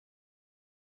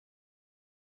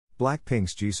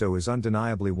BLACKPINK's Jisoo is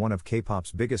undeniably one of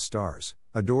K-pop's biggest stars,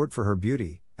 adored for her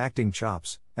beauty, acting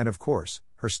chops, and of course,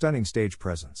 her stunning stage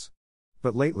presence.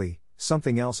 But lately,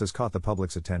 something else has caught the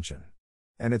public's attention.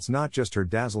 And it's not just her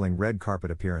dazzling red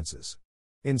carpet appearances.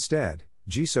 Instead,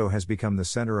 Jisoo has become the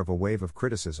center of a wave of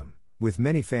criticism, with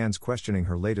many fans questioning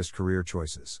her latest career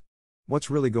choices.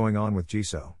 What's really going on with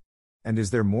Jisoo? And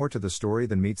is there more to the story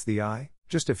than meets the eye?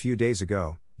 Just a few days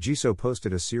ago, Jisoo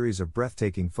posted a series of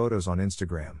breathtaking photos on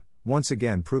Instagram, once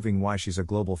again proving why she's a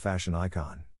global fashion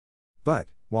icon. But,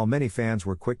 while many fans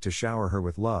were quick to shower her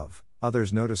with love,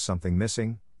 others noticed something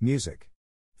missing: music.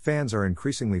 Fans are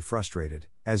increasingly frustrated,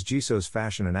 as Jisoo's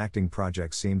fashion and acting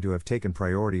projects seem to have taken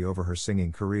priority over her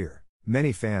singing career.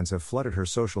 Many fans have flooded her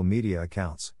social media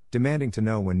accounts, demanding to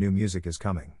know when new music is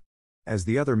coming. As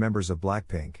the other members of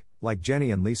BLACKPINK, like Jennie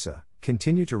and Lisa,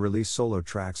 continue to release solo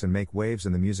tracks and make waves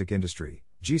in the music industry,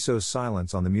 Jisoo's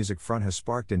silence on the music front has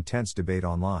sparked intense debate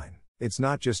online. It's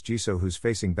not just Jisoo who's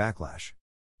facing backlash.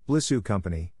 Jisoo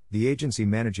Company, the agency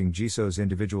managing Jisoo's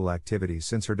individual activities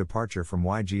since her departure from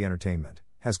YG Entertainment,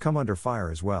 has come under fire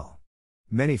as well.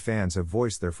 Many fans have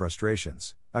voiced their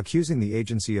frustrations, accusing the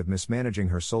agency of mismanaging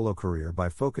her solo career by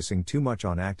focusing too much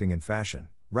on acting and fashion,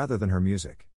 rather than her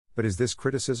music. But is this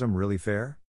criticism really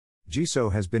fair?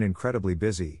 Jisoo has been incredibly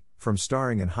busy, from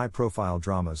starring in high-profile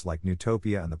dramas like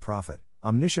Newtopia and The Prophet,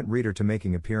 Omniscient Reader, to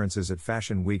making appearances at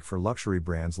Fashion Week for luxury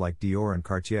brands like Dior and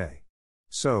Cartier.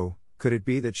 So, could it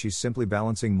be that she's simply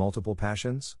balancing multiple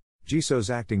passions?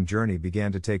 Jisoo's acting journey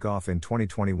began to take off in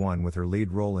 2021 with her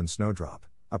lead role in Snowdrop,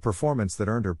 a performance that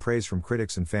earned her praise from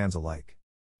critics and fans alike.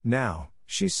 Now,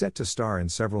 she's set to star in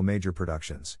several major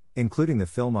productions, including the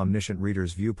film Omniscient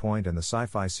Reader's Viewpoint and the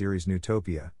sci-fi series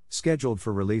Newtopia, scheduled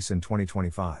for release in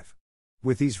 2025.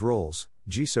 With these roles,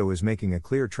 Jisoo is making a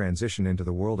clear transition into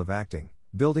the world of acting,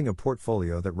 building a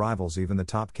portfolio that rivals even the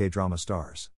top K-drama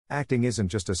stars. Acting isn't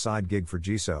just a side gig for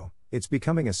Jisoo, it's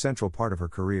becoming a central part of her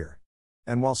career.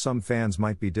 And while some fans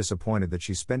might be disappointed that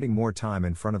she's spending more time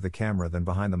in front of the camera than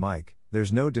behind the mic,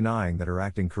 there's no denying that her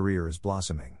acting career is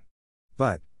blossoming.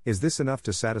 But, is this enough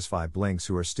to satisfy Blinks,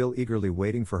 who are still eagerly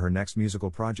waiting for her next musical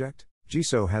project?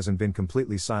 Jisoo hasn't been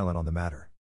completely silent on the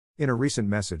matter. In a recent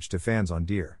message to fans on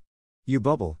Dear You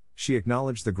Bubble, she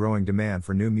acknowledged the growing demand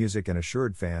for new music and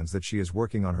assured fans that she is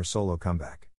working on her solo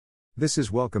comeback. This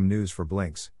is welcome news for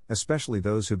Blinks, especially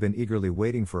those who've been eagerly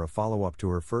waiting for a follow-up to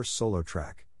her first solo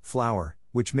track, Flower,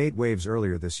 which made waves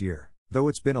earlier this year. Though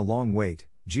it's been a long wait,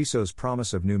 Jisoo's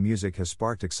promise of new music has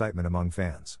sparked excitement among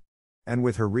fans. And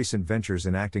with her recent ventures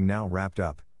in acting now wrapped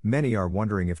up, many are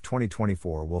wondering if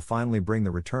 2024 will finally bring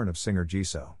the return of singer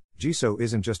Jisoo. Jisoo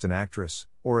isn't just an actress,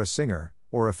 or a singer,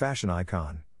 or a fashion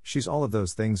icon, she's all of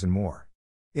those things and more.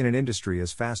 In an industry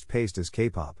as fast-paced as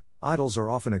K-pop, idols are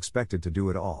often expected to do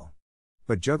it all.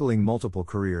 But juggling multiple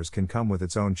careers can come with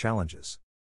its own challenges.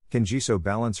 Can Jisoo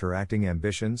balance her acting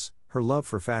ambitions, her love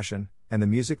for fashion, and the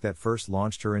music that first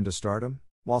launched her into stardom?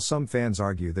 While some fans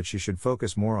argue that she should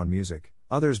focus more on music,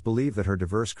 others believe that her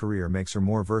diverse career makes her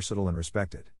more versatile and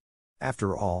respected.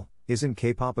 After all, isn't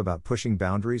K-pop about pushing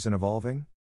boundaries and evolving?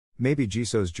 Maybe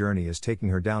Jisoo's journey is taking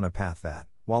her down a path that,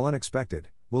 while unexpected,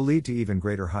 will lead to even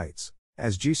greater heights.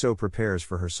 As Jisoo prepares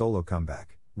for her solo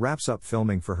comeback, wraps up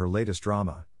filming for her latest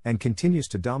drama, and continues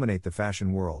to dominate the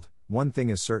fashion world, one thing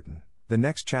is certain: the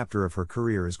next chapter of her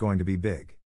career is going to be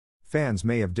big. Fans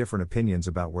may have different opinions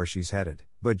about where she's headed,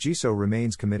 but Jisoo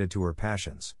remains committed to her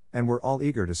passions, and we're all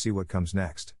eager to see what comes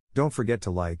next. Don't forget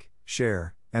to like,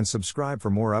 share, and subscribe for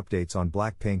more updates on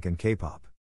BLACKPINK and K-pop.